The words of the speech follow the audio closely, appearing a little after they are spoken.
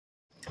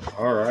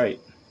All right.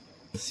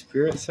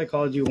 Spirit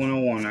Psychology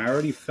 101. I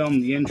already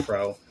filmed the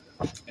intro.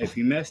 If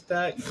you missed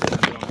that, you can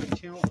find it on my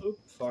channel.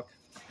 Oops, fuck.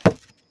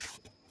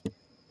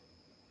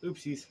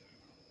 Oopsies.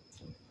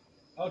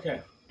 Okay.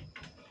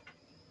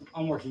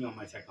 I'm working on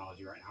my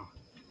technology right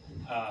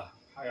now.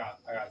 I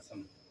got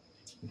some.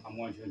 I'm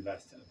going to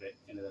invest a bit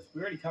into this.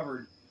 We already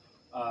covered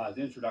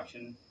the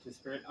introduction to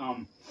spirit.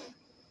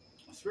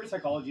 Spirit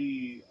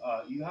psychology.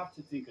 You have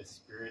to think of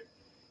spirit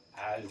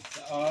as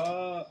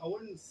I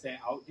wouldn't say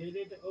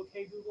outdated.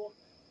 Okay, Google,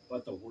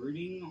 but the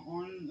wording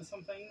on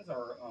some things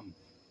are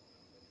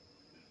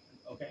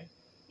okay.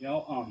 You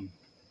know,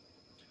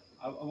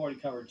 I've already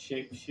covered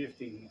shape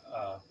shifting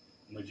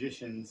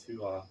magicians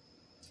who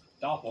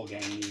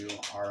doppelgang you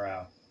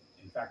are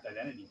in fact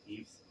identity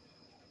thieves.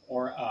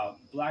 Or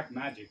black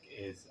magic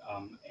is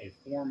a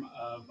form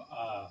of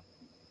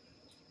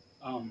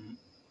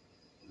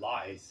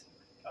lies,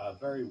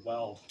 very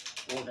well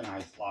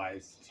organized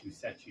lies to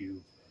set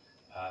you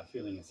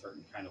feeling a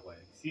certain kind of way.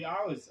 See,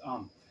 I was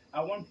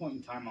at one point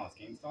in time I was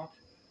game stalked,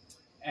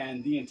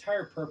 and the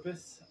entire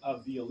purpose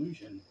of the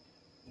illusion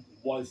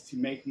was to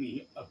make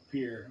me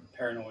appear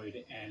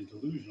paranoid and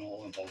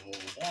delusional and blah blah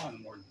blah blah. And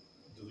the more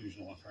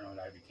delusional and paranoid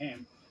I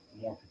became, the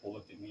more people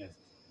looked at me as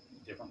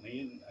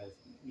differently and as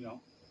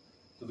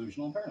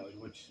delusional and paranoid,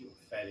 which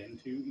fed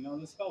into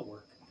the spell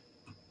work.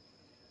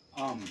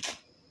 I'm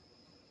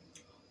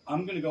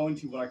going to go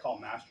into what I call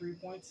mastery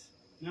points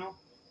now.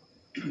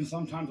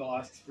 Sometimes I'll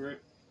ask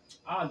spirit,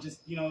 I want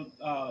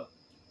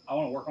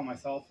to work on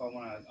myself. I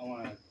want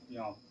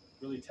to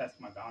really test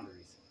my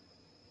boundaries.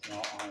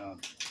 On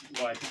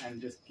what I can,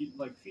 and just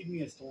feed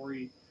me a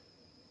story.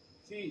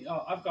 See,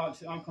 I've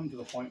come to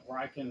the point where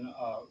I can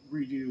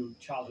redo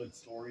childhood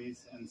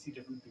stories and see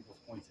different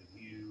people's points of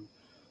view.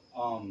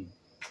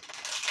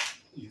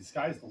 The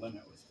sky's the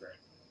limit with spirit.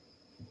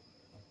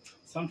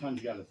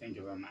 Sometimes you got to think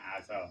of him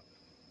as a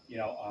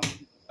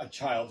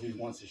child who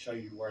wants to show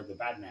you where the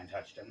bad man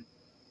touched him.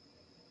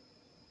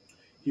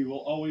 He will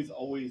always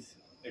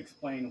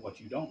explain what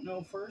you don't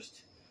know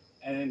first,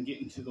 and then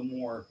get into the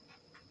more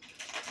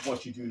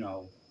what you do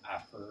know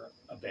after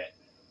a bit.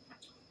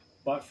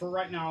 But for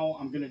right now,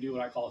 I'm going to do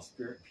what I call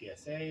spirit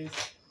PSAs,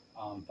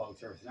 public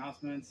service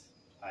announcements.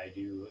 I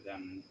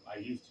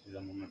used to do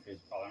them on my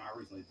Facebook. I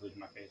recently deleted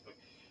my Facebook.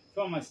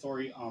 Film my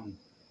story.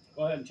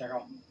 Go ahead and check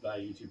out the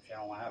YouTube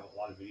channel. I have a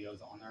lot of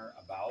videos on there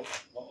about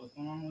what was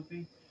going on with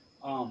me.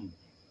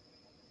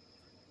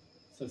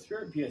 So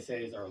spirit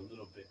PSAs are a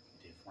little bit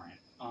different.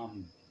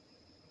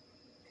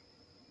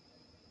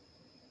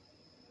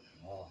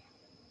 Well,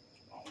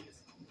 why don't we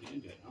just get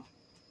into it,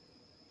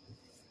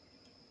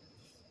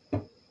 huh?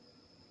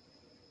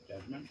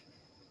 Judgment.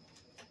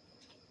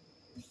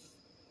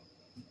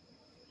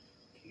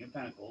 King of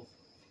Pentacles.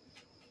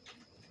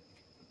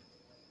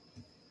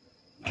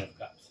 Knight of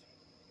Cups.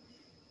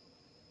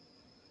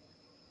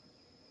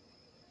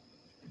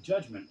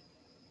 Judgment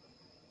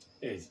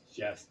is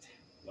just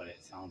what it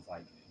sounds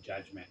like.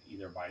 Judgment,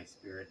 either by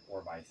spirit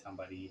or by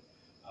somebody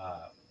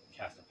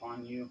cast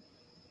upon you.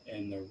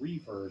 In the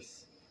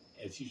reverse,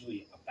 it's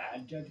usually a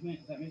bad judgment,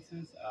 if that makes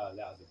sense. That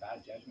was a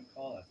bad judgment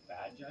call. That's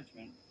bad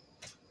judgment.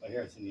 But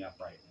here it's in the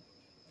upright.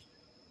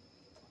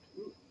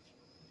 Ooh.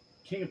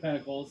 King of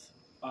Pentacles,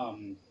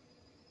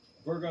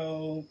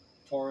 Virgo,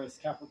 Taurus,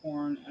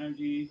 Capricorn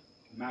energy,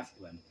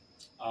 masculine.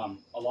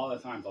 A lot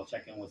of the times I'll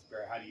check in with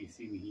spirit. How do you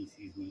see me? He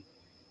sees me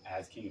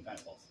as King of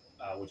Pentacles,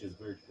 which is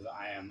weird because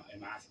I am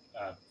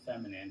a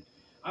feminine.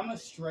 I'm a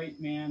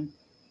straight man,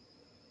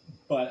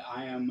 but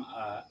I am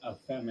a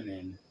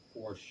feminine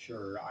for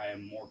sure. I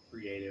am more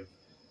creative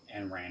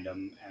and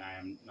random, and I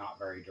am not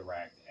very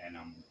direct. And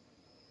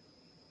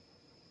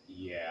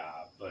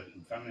but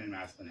feminine and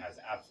masculine has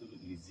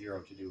absolutely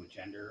zero to do with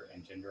gender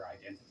and gender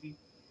identity.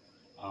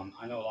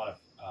 I know a lot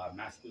of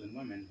masculine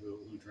women who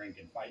drink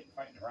and fighting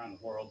around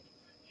the world.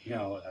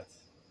 That's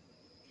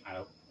kind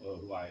of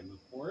who I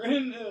look for,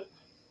 and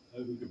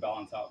who could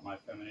balance out my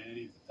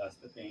femininity. That's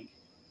the pink.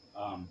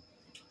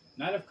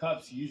 Knight of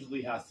Cups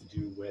usually has to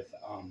do with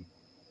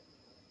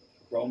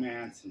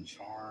romance and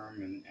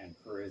charm and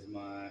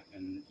charisma,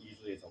 and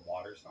usually it's a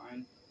water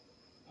sign.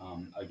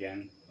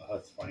 Again,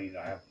 it's funny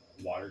that I have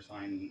a water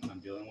sign I'm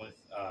dealing with.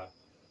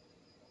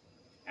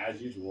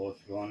 As usual,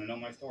 if you want to know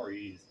my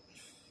stories,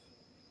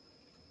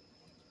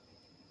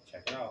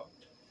 check it out.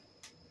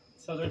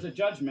 So there's a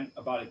judgment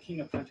about a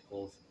King of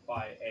Pentacles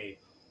by a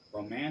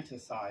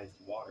romanticized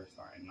water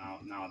sign.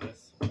 Now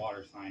this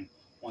water sign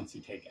wants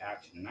to take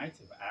action. Knights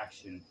of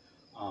action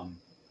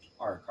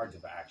are cards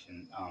of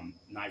action.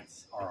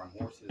 Knights are on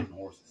horses, and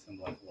horses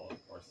symbolize, well,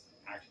 of course,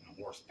 action and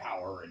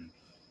horsepower and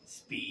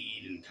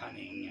speed and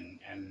cunning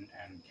and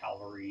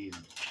cavalry.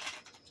 And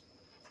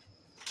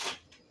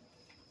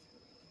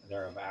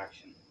they're of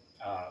action.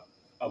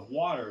 Of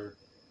water,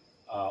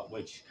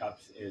 which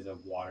Cups is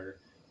of water.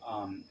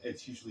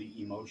 It's usually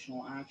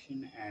emotional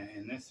action, and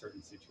in this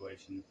certain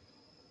situation,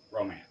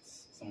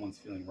 romance. Someone's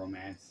feeling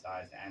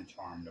romanticized and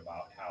charmed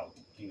about how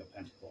King of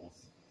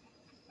Pentacles,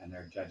 and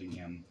they're judging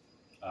him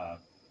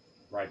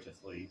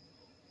righteously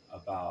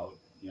about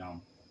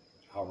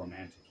how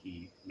romantic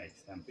he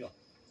makes them feel.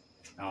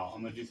 Now,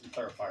 I'm going to do some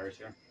clarifiers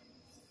here.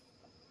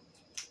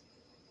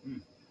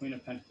 Queen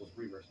of Pentacles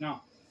reverse.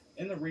 Now,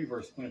 in the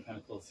reverse, Queen of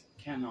Pentacles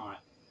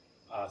cannot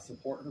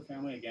support her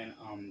family. Again,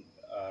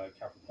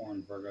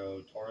 Capricorn,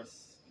 Virgo,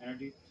 Taurus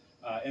energy.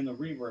 In the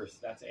reverse,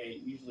 that's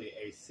usually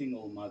a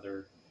single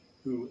mother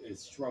who is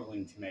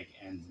struggling to make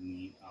ends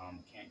meet,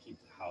 can't keep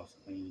the house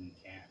clean,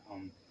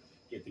 can't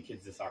get the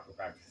kids to soccer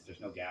practice. There's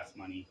no gas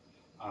money.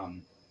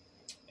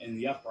 In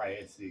the upright,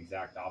 it's the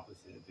exact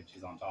opposite. The bitch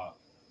is on top.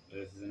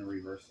 This is in a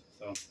reverse.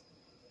 So,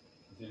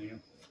 continue.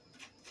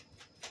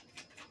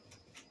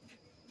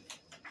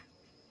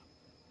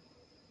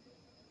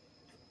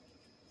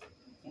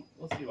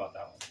 Let's see about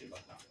that. Let's see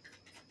about that.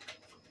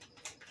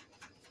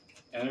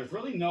 And there's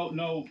really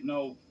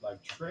no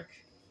like trick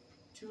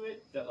to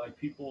it that like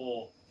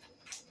people,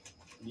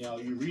 you know,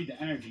 you read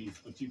the energies,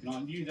 but you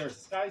can there's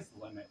the sky's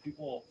the limit.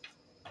 People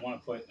want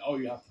to put, oh,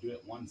 you have to do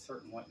it one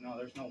certain way. No,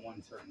 there's no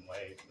one certain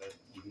way that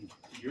you can.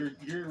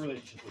 Your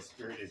relationship with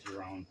spirit is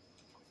your own.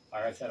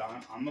 Like I said,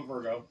 I'm a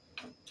Virgo.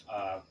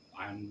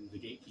 I'm the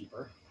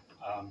gatekeeper.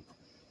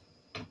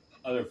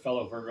 Other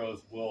fellow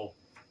Virgos will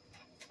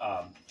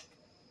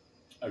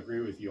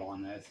agree with you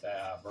on this,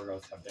 that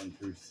Virgos have been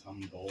through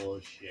some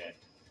bullshit,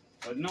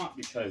 but not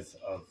because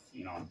of,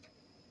 you know,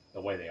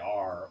 the way they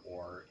are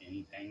or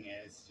anything.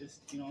 It's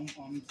just, you know,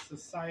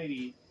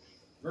 society.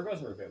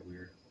 Virgos are a bit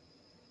weird.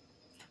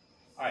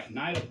 All right,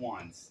 Knight of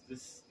Wands.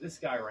 This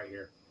guy right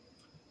here.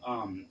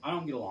 I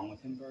don't get along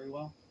with him very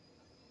well.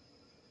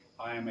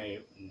 I am a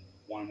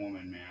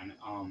one-woman man.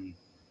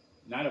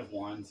 Knight of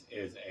Wands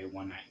is a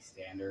one-night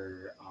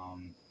stander,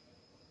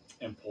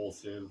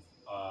 impulsive.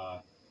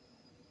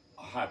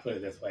 I put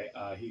it this way: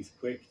 he's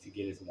quick to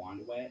get his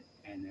wand wet,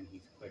 and then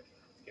he's quick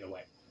to get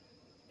away.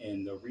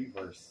 In the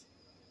reverse,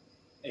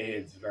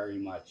 it's very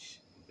much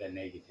the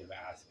negative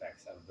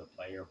aspects of the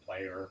player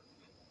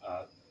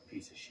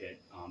piece of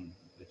shit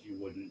that you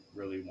wouldn't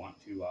really want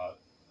to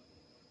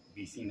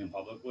be seen in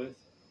public with.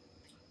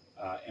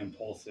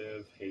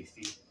 Impulsive,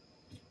 hasty.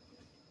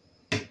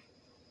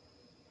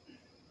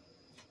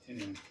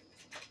 Continuing.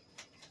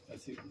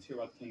 Let's hear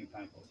about the King of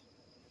Pentacles.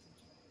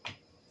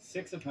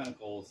 Six of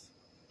Pentacles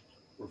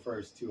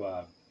refers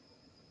to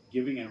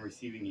giving and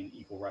receiving in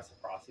equal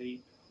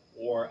reciprocity,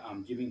 or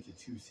giving to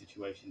two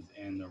situations.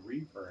 In the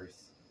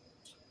reverse,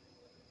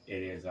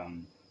 it is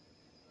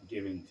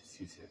giving to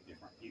two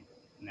different people.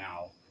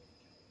 Now,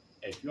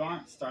 if you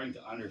aren't starting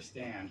to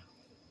understand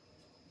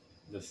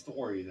the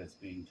story that's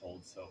being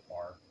told so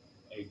far,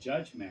 a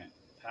judgment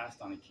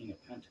passed on a King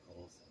of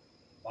Pentacles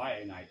by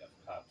a Knight of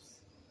Cups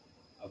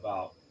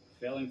about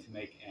failing to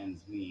make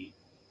ends meet,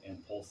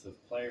 impulsive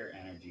player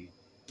energy,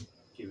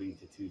 giving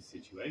to two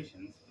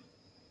situations.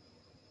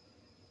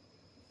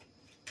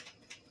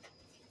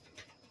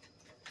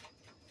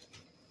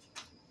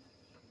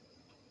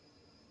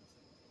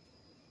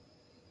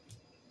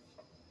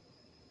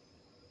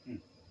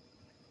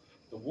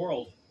 The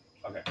world,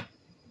 okay.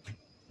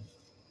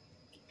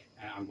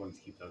 And I'm going to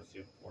keep those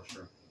two for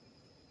sure.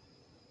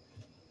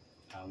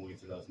 We'll get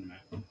to those in a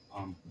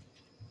minute.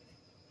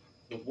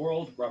 The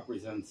world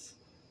represents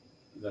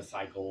the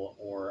cycle,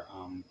 or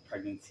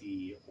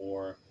pregnancy,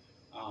 or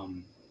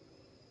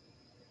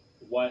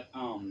what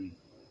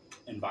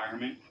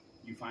environment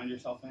you find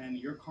yourself in.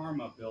 Your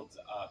karma builds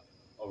up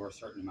over a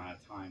certain amount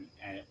of time,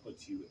 and it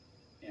puts you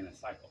in a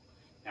cycle.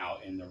 Now,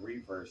 in the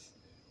reverse,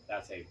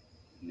 that's a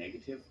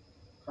negative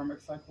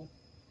karmic cycle.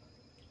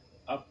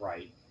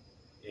 Upright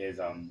is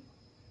a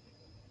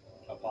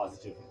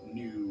positive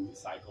new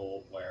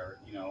cycle where,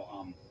 you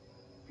know,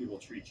 people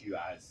treat you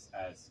as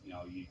you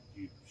know, you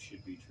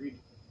should be treated,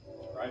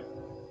 right?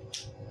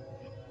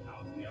 Now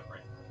it's in the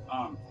upright.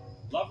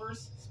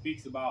 Lovers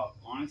speaks about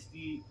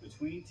honesty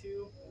between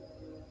two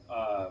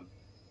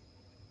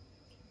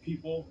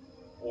people,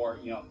 or,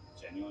 you know,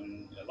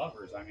 genuine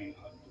lovers. I mean,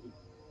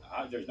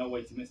 there's no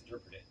way to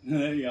misinterpret it.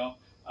 You know,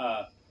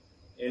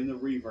 in the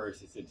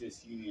reverse, it's a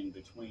disunion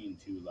between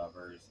two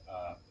lovers.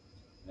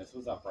 This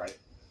was upright.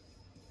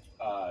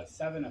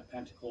 Seven of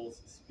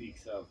Pentacles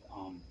speaks of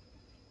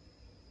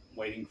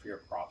waiting for your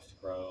crops to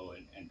grow,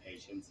 and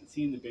patience, and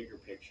seeing the bigger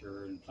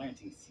picture, and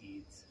planting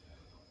seeds.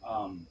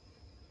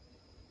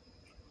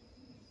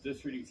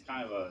 This reading is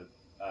kind of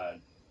a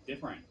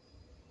different.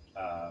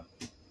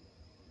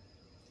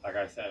 Like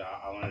I said,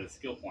 I wanted a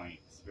skill point.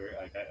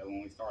 Like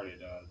when we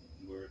started,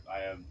 I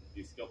have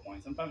these skill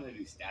points. Sometimes I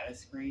do status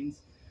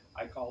screens,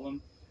 I call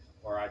them,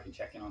 where I can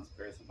check in on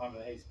Spirit.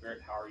 Sometimes, hey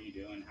Spirit, how are you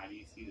doing? How do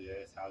you see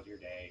this? How's your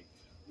day?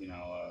 You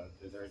know,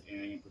 is there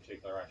anything in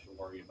particular I should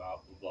worry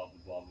about? Blah, blah,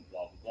 blah, blah,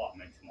 blah, blah, blah.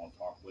 Make small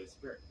talk with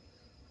Spirit.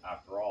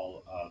 After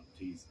all,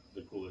 he's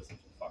the coolest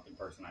fucking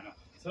person I know.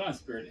 Sometimes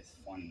Spirit is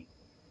funny.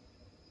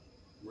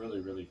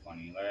 Really, really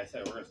funny. Like I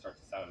said, we're going to start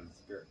this out as a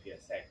Spirit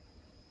PSA.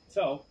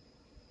 So,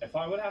 if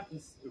I would have to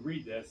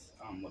read this,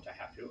 which I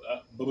have to,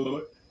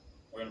 we're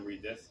going to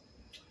read this.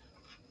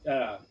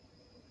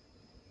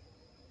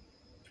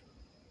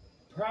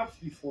 Perhaps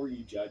before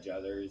you judge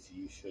others,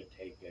 you should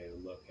take a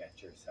look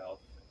at yourself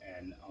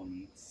and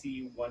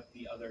see what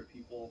the other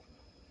people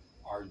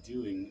are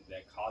doing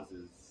that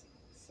causes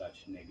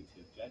such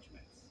negative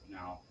judgments.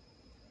 Now,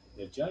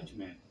 the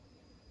judgment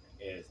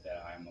is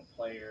that I am a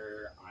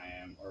player,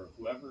 or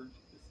whoever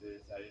this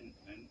is. I didn't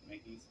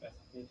make any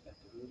specification as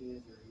to who it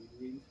is or who the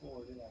reading's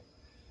for, did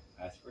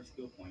I? Ask for a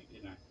skill point,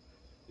 didn't I?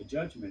 The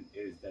judgment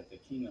is that the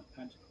King of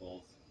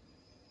Pentacles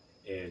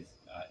is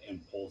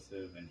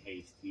impulsive and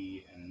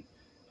hasty and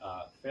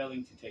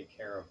failing to take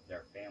care of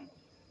their family,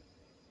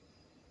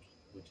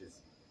 which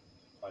is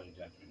quite a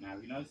judgment. Now,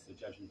 you notice the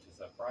judgment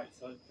is upright,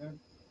 so they're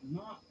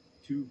not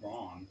too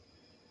wrong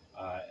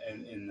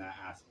in the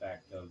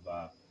aspect of,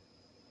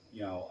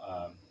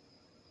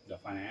 the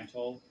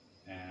financial.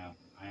 And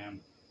I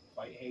am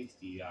quite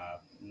hasty,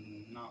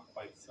 not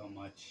quite so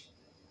much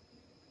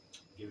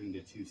giving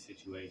to two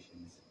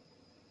situations.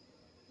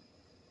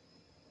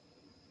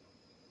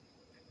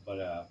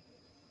 But,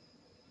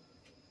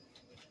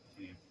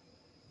 continue.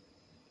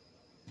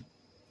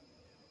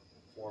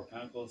 Four of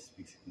Pentacles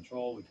speaks of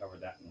control. We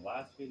covered that in the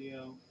last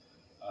video.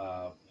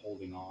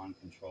 Holding on,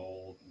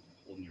 control,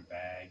 holding your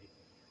bag.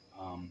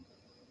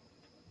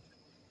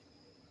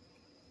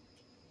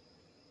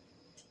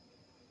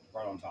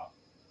 Right on top.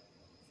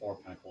 Four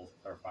of Pentacles,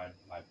 clarified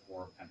by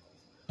Four of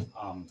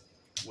Pentacles,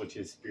 which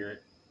is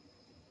Spirit.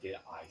 Did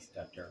I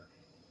stutter?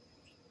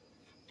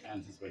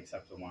 And since we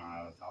accepted one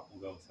out of the top,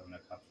 we'll go with Seven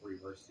of Cups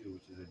reverse too,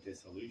 which is a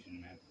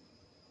disillusionment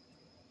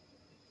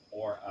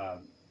or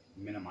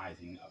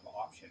minimizing of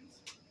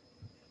options.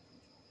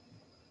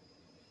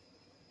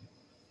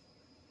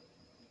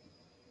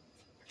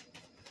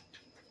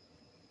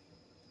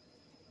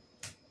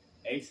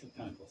 Ace of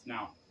Pentacles.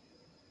 Now,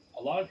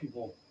 a lot of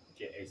people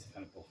get Ace of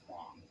Pentacles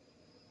wrong.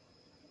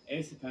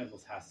 Ace of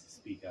Pentacles has to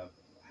speak of.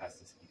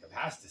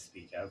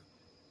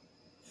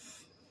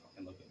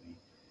 Fucking look at me.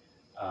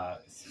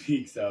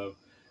 Speaks of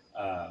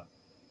a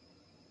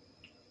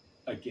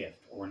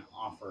gift or an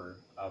offer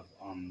of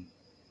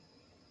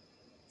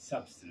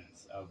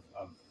substance of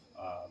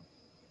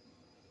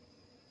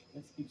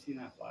let's keep seeing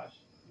that flash.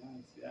 Yeah,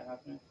 you see that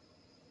happening?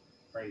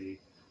 Crazy.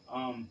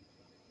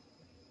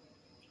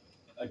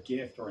 A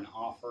gift or an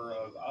offer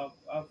of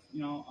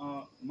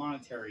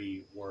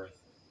monetary worth.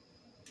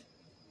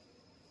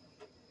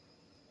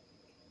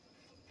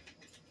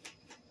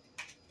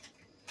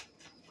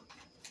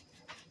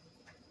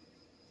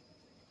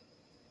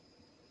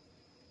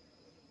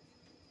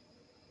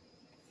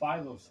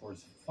 Five of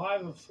Swords.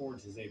 Five of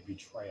Swords is a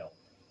betrayal.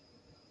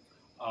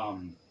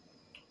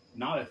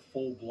 Not a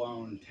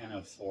full-blown Ten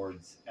of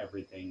Swords,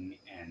 everything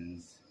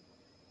ends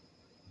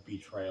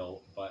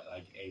betrayal, but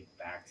like a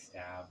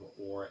backstab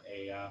or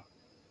a,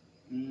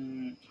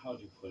 how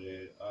would you put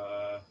it?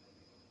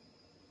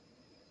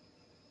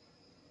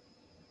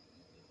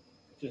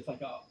 Just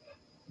like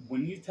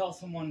when you tell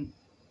someone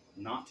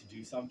not to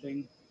do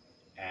something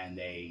and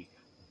they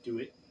do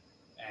it,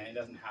 and it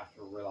doesn't have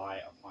to rely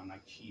upon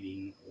like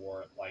cheating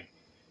or like,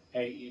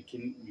 hey,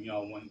 can you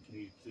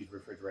please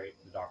refrigerate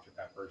the Dr.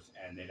 Peppers,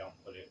 and they don't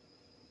put it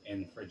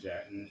in the fridge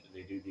and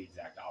they do the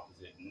exact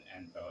opposite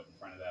and throw it in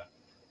front of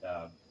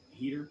the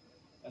heater.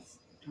 That's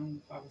kind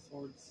of Five of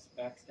Swords,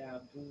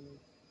 backstab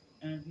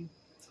energy.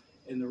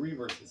 In the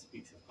reverse, it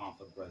speaks of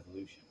conflict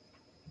resolution,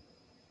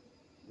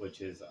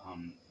 which is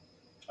okay.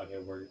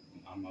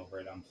 I'm over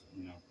it.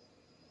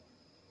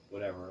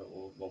 Whatever.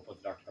 We'll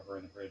put the Dr. Pepper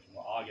in the fridge.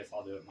 Well, I guess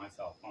I'll do it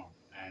myself,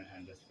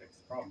 and just fix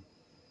the problem.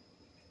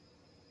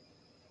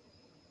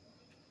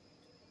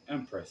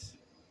 Empress.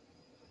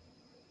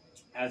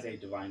 As a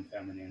divine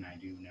feminine, I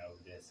do know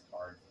this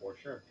card for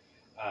sure.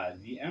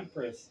 The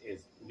Empress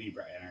is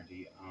Libra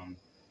energy,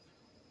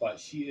 but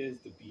she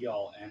is the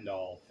be-all,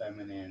 end-all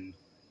feminine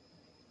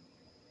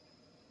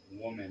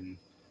woman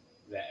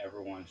that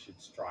everyone should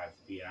strive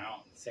to be. And I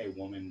don't say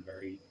woman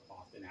very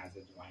often as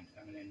a divine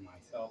feminine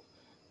myself.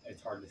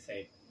 It's hard to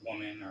say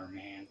woman or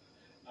man.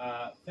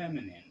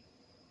 Feminine.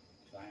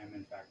 So I am,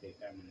 in fact, a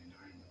feminine.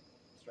 I'm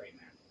a straight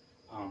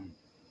man.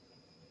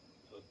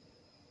 So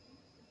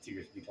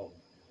secrets to be told.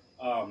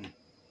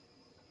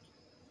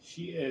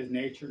 She is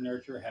nature,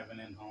 nurture, heaven,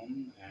 and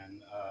home,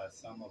 and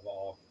sum of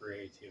all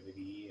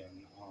creativity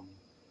and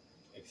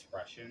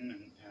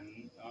expression,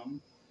 and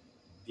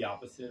the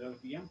opposite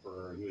of the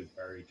Emperor, who is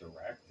very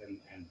direct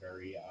and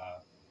very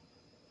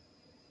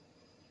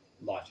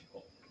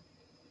logical.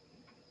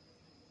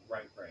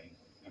 Right brain.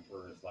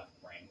 Emperor is left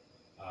brain.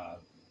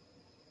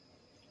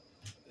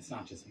 It's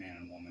not just man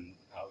and woman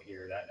out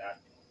here.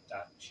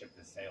 That ship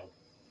has sailed.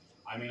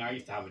 I mean, I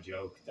used to have a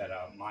joke that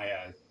my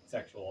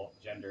sexual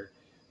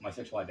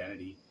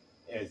identity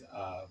is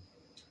a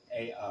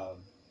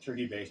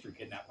turkey baster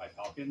kidnapped by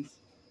falcons,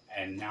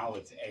 and now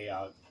it's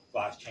a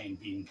glass chain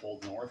being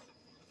pulled north.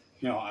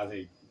 As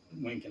a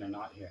wink and a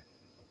nod here.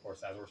 Of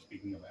course, as we're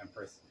speaking of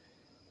Empress,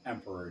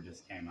 Emperor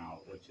just came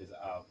out, which is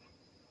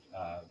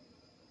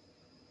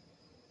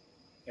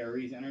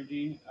Aries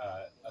energy,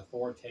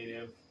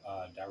 authoritative,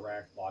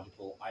 direct,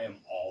 logical. I am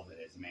all that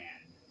is man.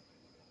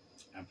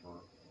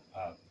 Emperor.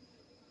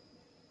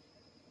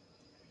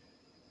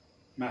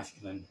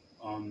 Masculine.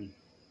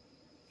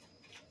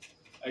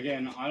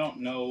 Again, I don't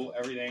know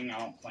everything. I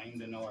don't claim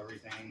to know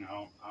everything. I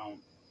don't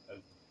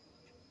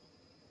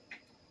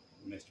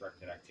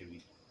misdirected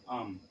activity.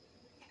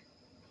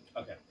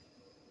 Okay.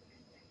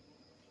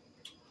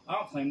 I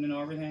don't claim to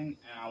know everything,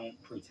 and I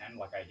won't pretend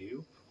like I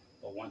do.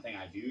 But one thing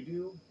I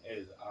do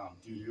is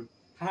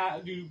I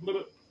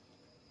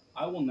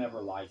will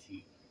never lie to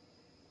you.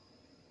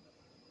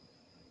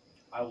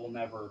 I will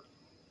never,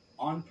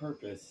 on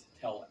purpose,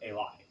 tell a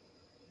lie.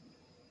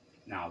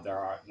 Now,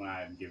 when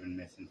I'm given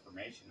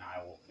misinformation,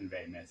 I will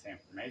convey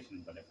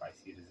misinformation. But if I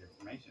see it as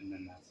information,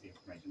 then that's the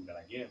information that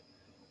I give.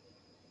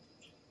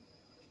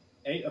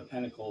 Eight of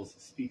Pentacles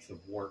speaks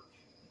of work,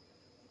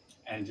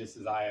 and just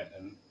as I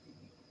am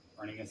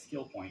earning a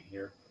skill point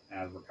here,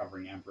 as we're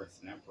covering Empress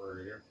and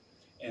Emperor here,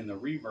 in the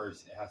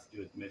reverse, it has to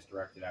do with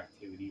misdirected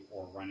activity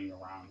or running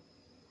around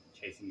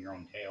chasing your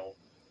own tail,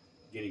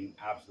 getting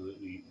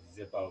absolutely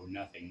zippo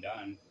nothing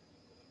done,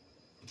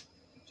 which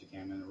you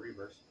can in the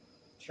reverse.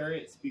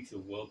 Chariot speaks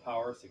of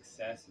willpower,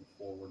 success, and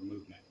forward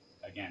movement.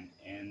 Again,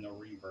 in the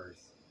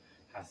reverse,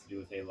 has to do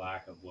with a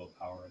lack of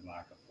willpower and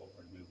lack of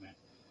forward movement,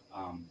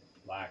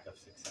 lack of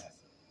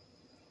success.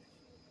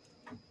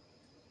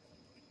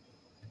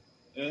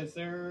 Is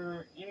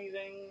there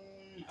anything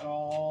at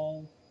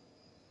all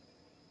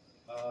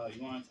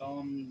you want to tell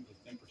them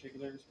just in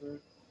particular,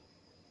 Spirit?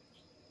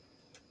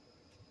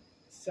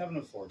 Seven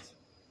of Swords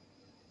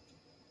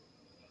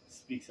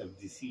speaks of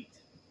deceit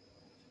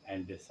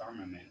and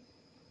disarmament,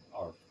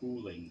 or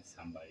fooling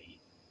somebody.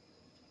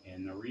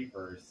 In the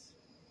reverse,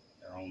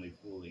 they're only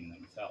fooling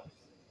themselves.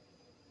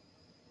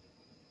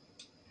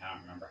 I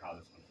don't remember how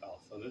this one fell,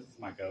 so this is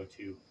my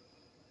go-to.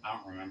 I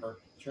don't remember.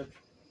 Trick.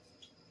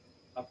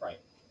 Upright.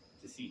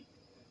 Deceit.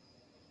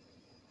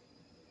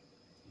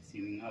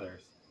 Deceiving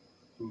others.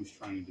 Who's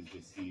trying to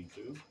deceive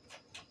who?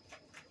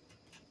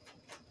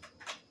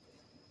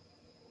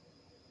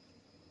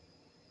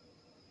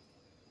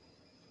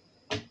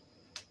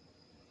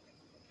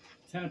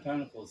 Ten of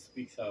Pentacles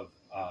speaks of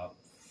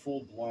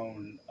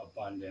full-blown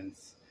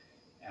abundance,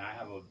 and I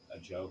have a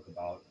joke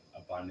about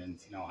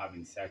abundance, you know,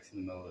 having sex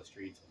in the middle of the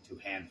streets with two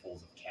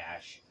handfuls of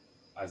cash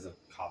as the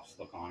cops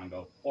look on and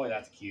go, boy,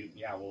 that's cute.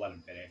 Yeah, we'll let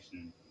them finish,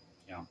 and,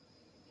 you know,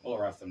 we'll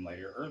arrest them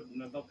later, or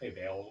they'll pay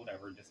bail,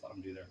 whatever, just let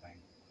them do their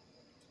thing.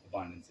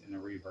 Abundance. In the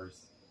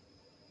reverse,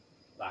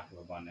 lack of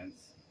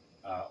abundance,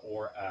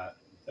 or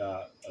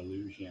the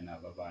illusion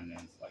of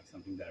abundance, like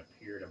something that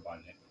appeared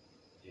abundant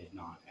did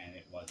not, and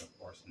it was, of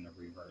course, in the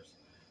reverse.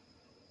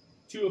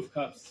 Two of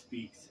Cups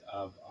speaks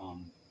of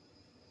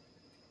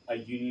a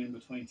union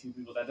between two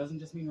people. That doesn't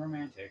just mean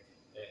romantic.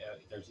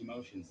 There's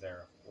emotions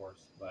there, of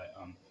course, but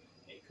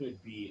it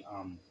could be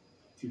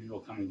two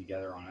people coming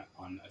together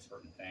on a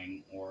certain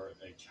thing, or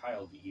a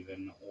child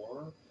even,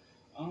 or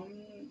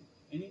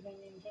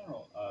anything in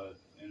general.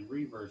 In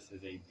reverse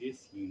is a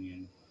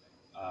disunion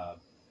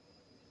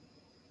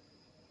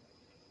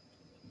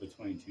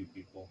between two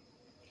people.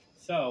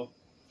 So,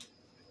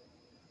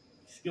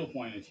 skill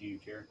point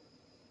achieved here.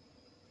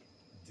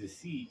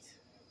 Deceit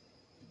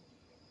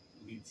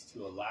leads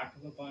to a lack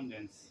of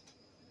abundance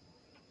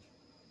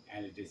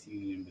and a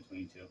disunion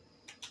between two.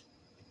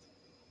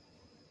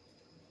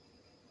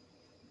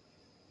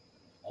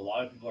 A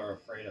lot of people are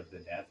afraid of the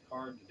Death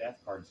card. The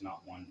Death card's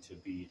not one to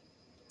be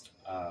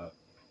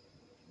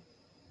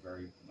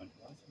very much.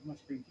 Why is so much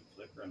screen keep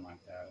flickering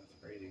like that? It's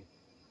crazy.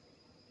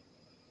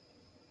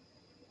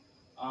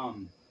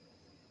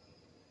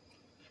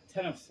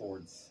 Ten of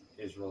Swords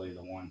is really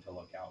the one to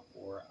look out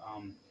for.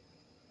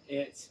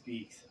 It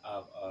speaks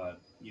of,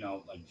 you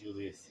know, like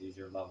Julius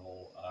Caesar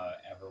level,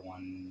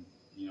 everyone,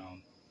 you know,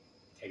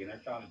 taking their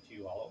shot at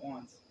you all at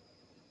once.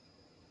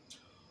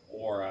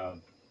 Or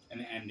an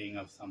ending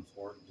of some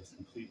sort, just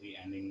completely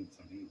ending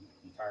something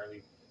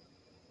entirely.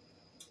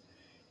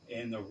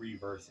 In the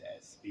reverse,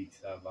 it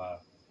speaks of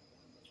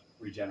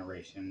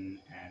regeneration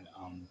and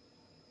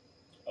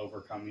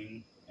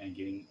overcoming and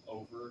getting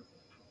over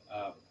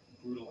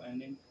brutal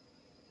ending.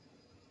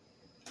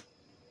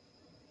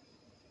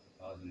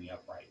 Well, in the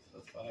upright. So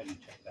let's go ahead and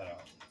check that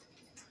out.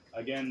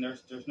 Again,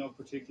 there's no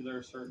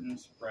particular certain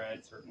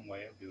spread, certain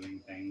way of doing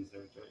things.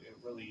 It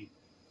really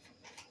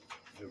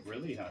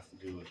has to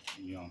do with,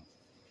 you know,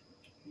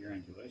 your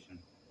intuition.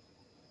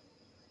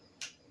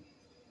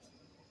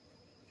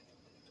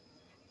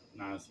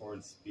 Nine of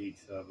Swords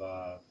speaks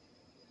of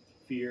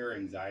fear,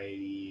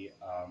 anxiety,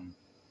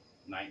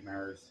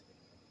 nightmares,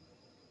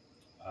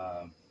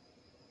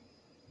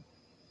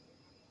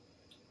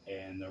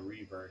 and the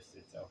reverse,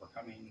 it's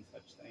overcoming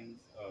such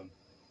things.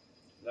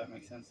 Does that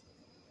make sense?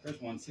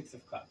 Here's one, Six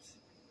of Cups.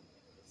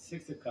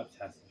 Six of Cups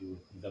has to do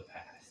with the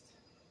past.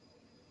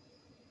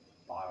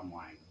 Bottom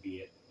line, be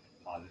it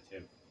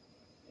positive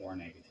or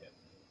negative.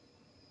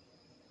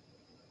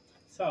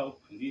 So,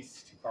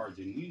 these two cards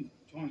in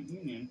joint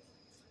union,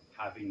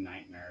 having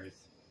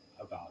nightmares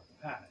about the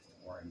past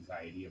or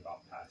anxiety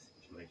about past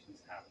situations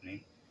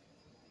happening.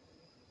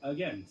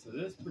 Again, so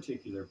this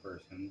particular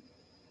person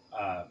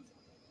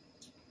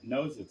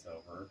knows it's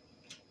over,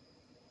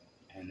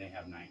 and they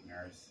have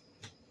nightmares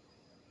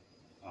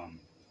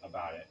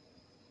about it.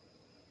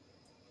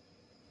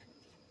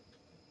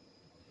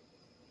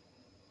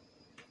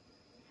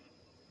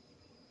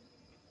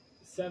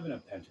 Seven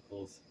of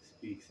Pentacles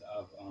speaks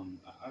of,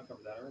 I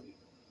covered that already.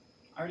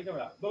 I already covered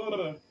that. Blah, blah,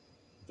 blah.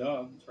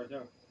 Duh, it's right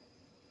there.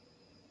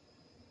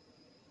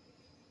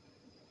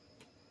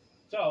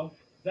 So,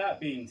 that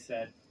being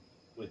said,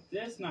 with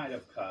this Knight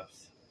of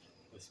Cups,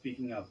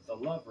 speaking of the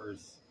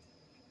lovers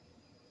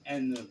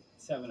and the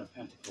Seven of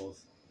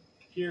Pentacles,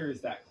 here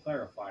is that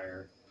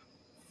clarifier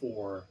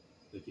for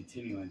the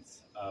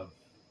continuance of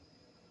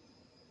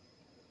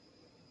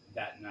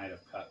that Knight of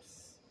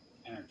Cups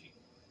energy.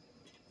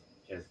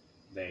 Because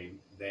they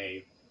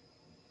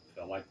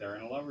feel like they're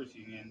in a lover's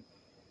union,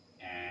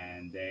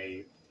 and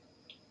they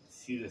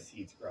see the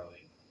seeds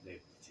growing. The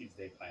seeds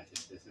they planted.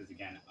 This is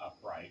again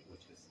upright,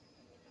 which is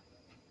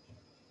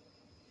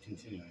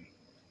continuing.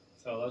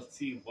 So let's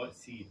see what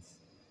seeds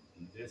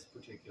this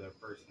particular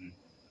person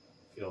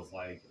feels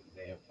like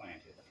they have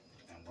planted,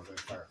 and we're going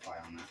to clarify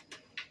on that.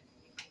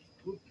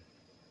 Oop.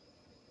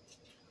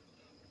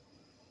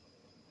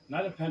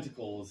 Knight of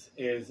Pentacles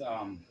is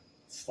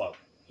slow.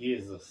 He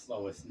is the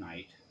slowest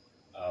knight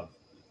of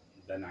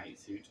the knight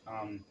suit.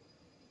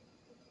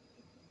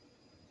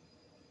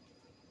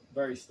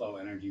 Very slow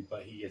energy,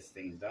 but he gets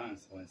things done,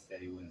 so instead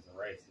he wins the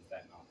race. Is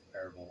that not the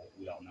parable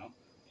we all know?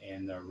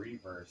 In the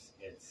reverse,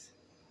 it's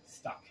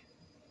stuck.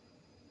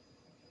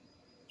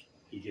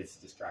 He gets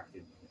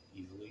distracted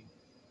easily.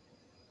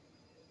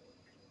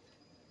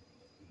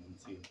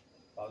 Let's see.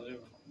 Positive,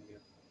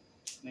 negative,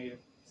 negative,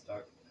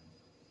 stuck.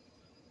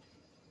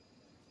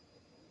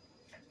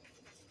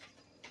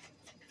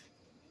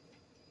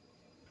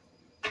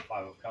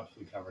 Five of Cups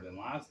we covered in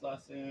last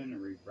lesson.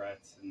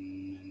 Regrets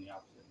and the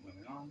opposite.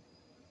 Moving on.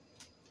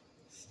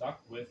 Stuck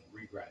with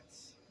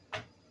regrets.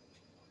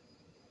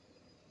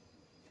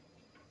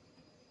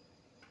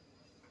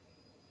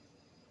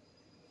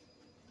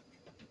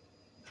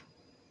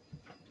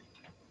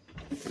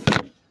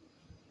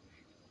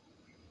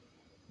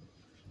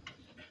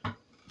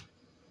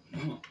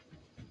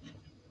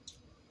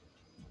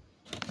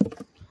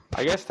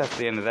 I guess that's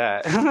the end of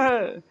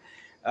that.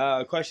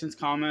 Questions,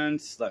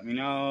 comments, let me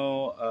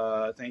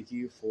know. Thank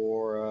you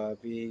for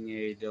being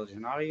a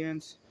diligent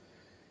audience.